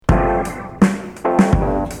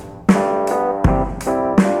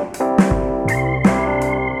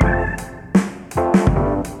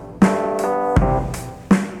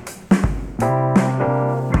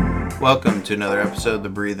to another episode of the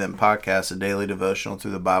Breathe In Podcast, a daily devotional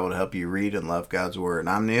through the Bible to help you read and love God's Word.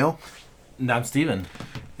 I'm Neal. And I'm Stephen.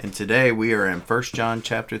 And today we are in 1 John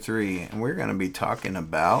chapter 3, and we're going to be talking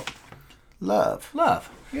about love. Love.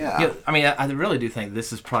 Yeah. I mean, I really do think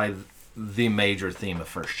this is probably the major theme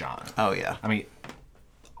of 1 John. Oh, yeah. I mean,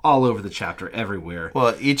 all over the chapter, everywhere.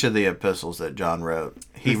 Well, each of the epistles that John wrote,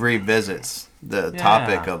 he revisits the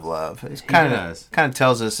topic of love. It kind of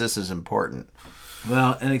tells us this is important.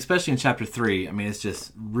 Well, and especially in chapter 3, I mean, it's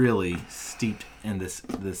just really steeped in this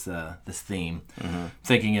theme. Mm-hmm.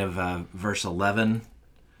 Thinking of verse 11,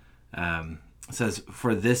 it says,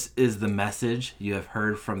 "For this is the message you have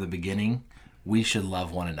heard from the beginning, we should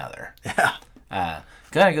love one another." Yeah.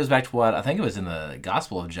 Kind of goes back to what I think it was in the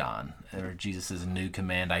Gospel of John, where Jesus says, "A new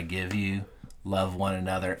command I give you, love one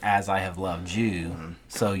another as I have loved you,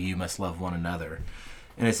 so you must love one another."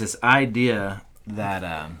 And it's this idea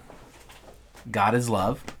that God is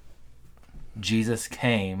love. Jesus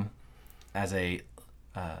came as a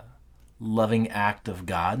loving act of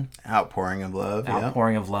God. Outpouring of love.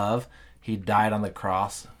 Outpouring of love. He died on the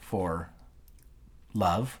cross for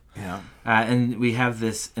love. Yeah. And we have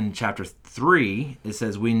this in chapter 3. It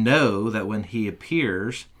says, "We know that when he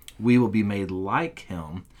appears, we will be made like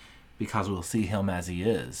him because we'll see him as he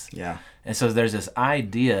is." Yeah. And so there's this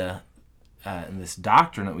idea and this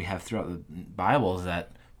doctrine that we have throughout the Bible is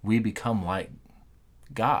that we become like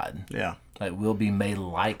God. Yeah. Like we'll be made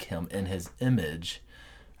like him in his image,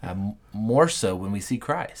 more so when we see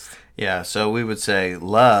Christ. Yeah, so we would say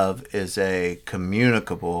love is a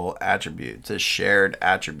communicable attribute. It's a shared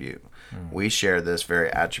attribute. We share this very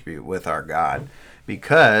attribute with our God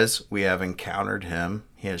because we have encountered him.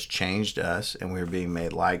 He has changed us, and we're being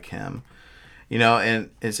made like him. You know, and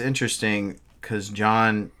it's interesting because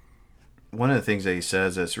John, one of the things that he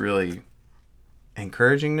says that's really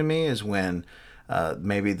encouraging to me is when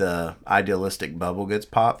maybe the idealistic bubble gets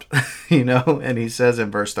popped, you know, and he says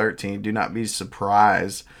in verse 13, "Do not be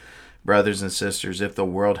surprised, brothers and sisters, if the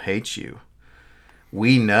world hates you.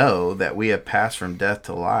 We know that we have passed from death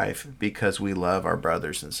to life because we love our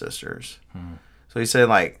brothers and sisters." So he said,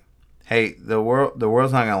 like, hey, the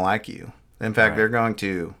world's not going to like you. In fact, they're going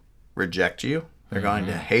to reject you. They're going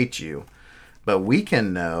to hate you. But we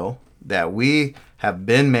can know that we have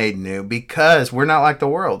been made new because we're not like the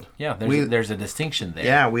world. Yeah, there's a distinction there.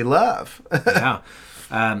 Yeah, we love. Yeah.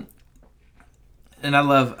 And I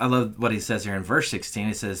love what he says here in verse 16.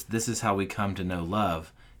 He says, "This is how we come to know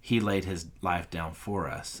love. He laid his life down for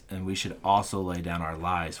us, and we should also lay down our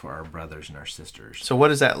lives for our brothers and our sisters." So what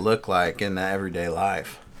does that look like in the everyday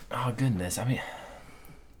life? Oh, goodness. I mean,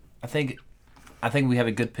 I think we have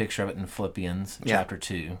a good picture of it in Philippians chapter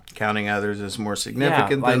 2. Counting others as more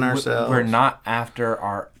significant than ourselves. We're not after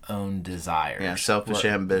our own desires. Yeah, selfish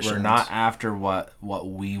ambitions. We're not after what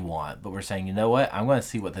we want, but we're saying, you know what? I'm going to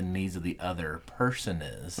see what the needs of the other person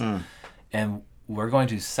is. And we're going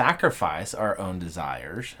to sacrifice our own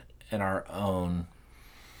desires and our own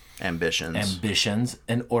ambitions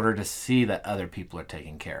in order to see that other people are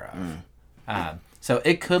taken care of. So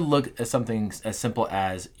it could look at something as simple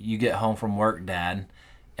as you get home from work, Dad,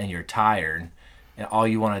 and you're tired, and all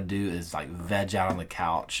you want to do is like veg out on the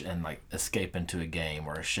couch and like escape into a game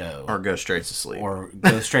or a show. Or go straight to sleep.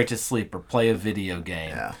 Or play a video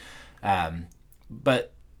game. Yeah.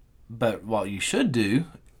 But what you should do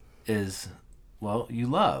is, well, you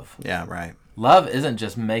love. Yeah, right. Love isn't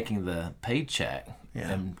just making the paycheck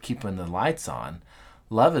and keeping the lights on.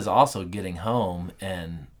 Love is also getting home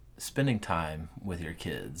and spending time with your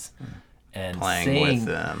kids and playing with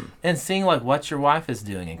them and seeing like what your wife is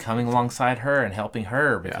doing and coming alongside her and helping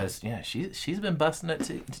her because she's been busting it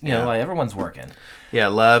too. You know, like everyone's working. Yeah,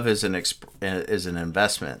 love is an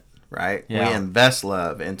investment, right? Yeah. We invest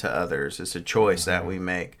love into others. It's a choice that we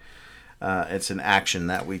make. It's an action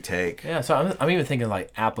that we take. Yeah, so I'm even thinking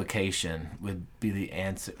like application would be the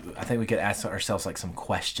answer. I think we could ask ourselves like some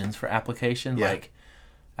questions for application, like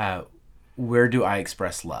where do I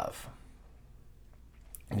express love?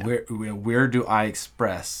 Yeah. Where do I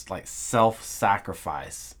express like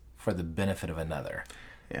self-sacrifice for the benefit of another?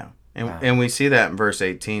 Yeah. And we see that in verse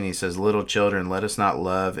 18. He says, "Little children, let us not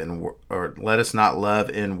love in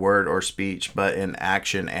word or speech, but in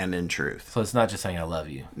action and in truth." So it's not just saying I love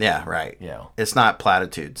you. Yeah, right. Yeah. It's not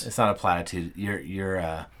platitudes. It's not a platitude.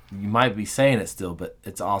 You might be saying it still, but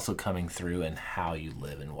it's also coming through in how you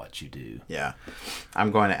live and what you do. Yeah.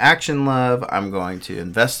 I'm going to action love. I'm going to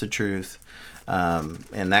invest the truth.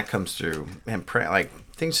 And that comes through and pray, like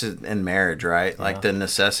things in marriage, right? Yeah. Like the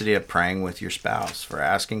necessity of praying with your spouse, for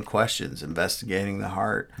asking questions, investigating the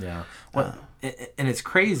heart. Yeah. Well, and it's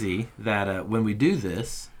crazy that when we do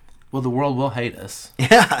this, well, the world will hate us.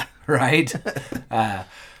 Yeah. Right?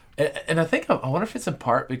 And I think, I wonder if it's in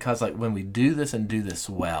part because, like, when we do this and do this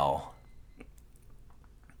well.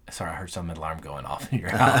 Sorry, I heard some alarm going off in your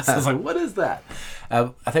house. I was like, what is that?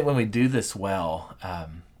 I think when we do this well,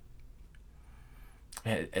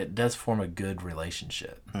 it does form a good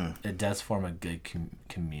relationship. It does form a good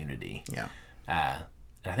community. Yeah. And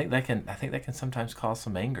I think that can sometimes cause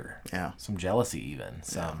some anger. Yeah. Some jealousy, even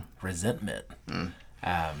some resentment. But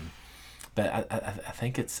I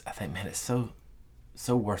think man, it's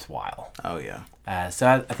so worthwhile. Oh yeah. So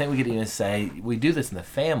I think we could even say we do this in the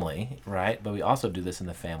family, right? But we also do this in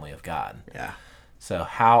the family of God. Yeah. So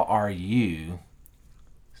how are you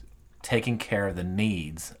taking care of the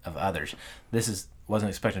needs of others? Wasn't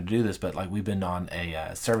expecting to do this, but like we've been on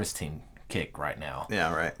a service team kick right now.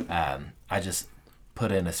 Yeah. Right. I just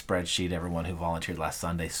put in a spreadsheet. Everyone who volunteered last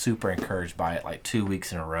Sunday, super encouraged by it. Like 2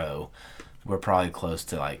 weeks in a row, we're probably close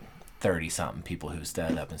to like 30-something people who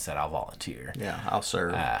stood up and said, I'll volunteer. Yeah, I'll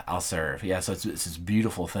serve. I'll serve. Yeah, so it's this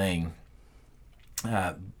beautiful thing.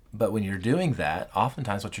 But when you're doing that,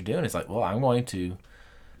 oftentimes what you're doing is like, well, I'm going to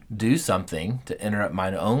do something to interrupt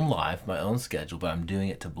my own life, my own schedule, but I'm doing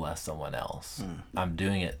it to bless someone else. I'm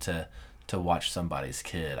doing it to watch somebody's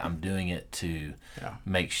kid. I'm doing it to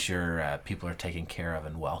make sure people are taken care of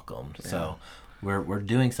and welcomed. Yeah. So we're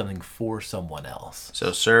doing something for someone else.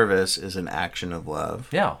 So service is an action of love.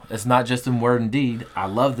 Yeah, it's not just in word and deed. I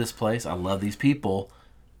love this place. I love these people.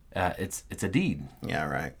 It's a deed. Yeah,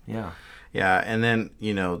 right. Yeah. Yeah, and then,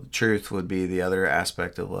 truth would be the other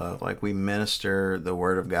aspect of love. Like we minister the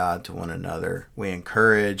word of God to one another. We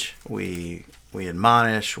encourage, we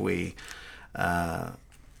admonish, we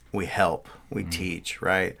help, we teach,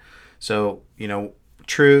 right? So,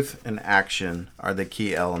 truth and action are the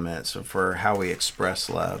key elements for how we express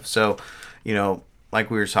love. So, like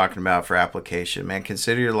we were talking about for application, man,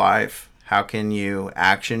 consider your life. How can you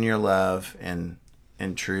action your love in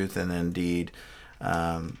truth and in deed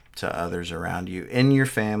to others around you, in your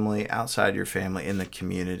family, outside your family, in the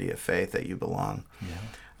community of faith that you belong?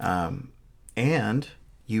 Yeah. And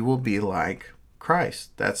you will be like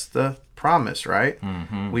Christ. That's the promise, right?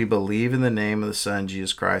 Mm-hmm. We believe in the name of the Son,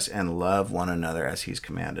 Jesus Christ, and love one another as he's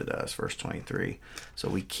commanded us, verse 23. So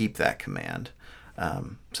we keep that command.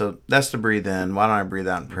 So that's to breathe in. Why don't I breathe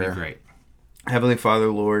out in prayer? Great. Heavenly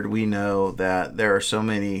Father, Lord, we know that there are so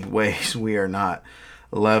many ways we are not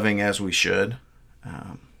loving as we should.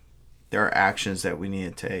 There are actions that we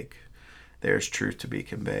need to take. There's truth to be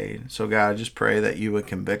conveyed. So God, I just pray that you would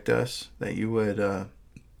convict us, that you would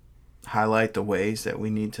highlight the ways that we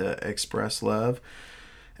need to express love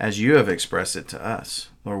as you have expressed it to us.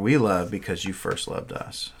 Lord, we love because you first loved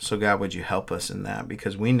us. So God, would you help us in that?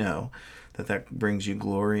 Because we know that brings you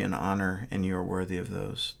glory and honor, and you are worthy of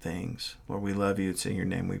those things. Lord, we love you. It's in your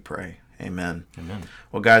name we pray. Amen. Amen.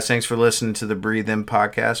 Well, guys, thanks for listening to the Breathe In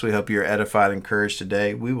podcast. We hope you're edified and encouraged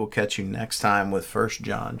today. We will catch you next time with 1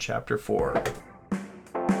 John chapter 4.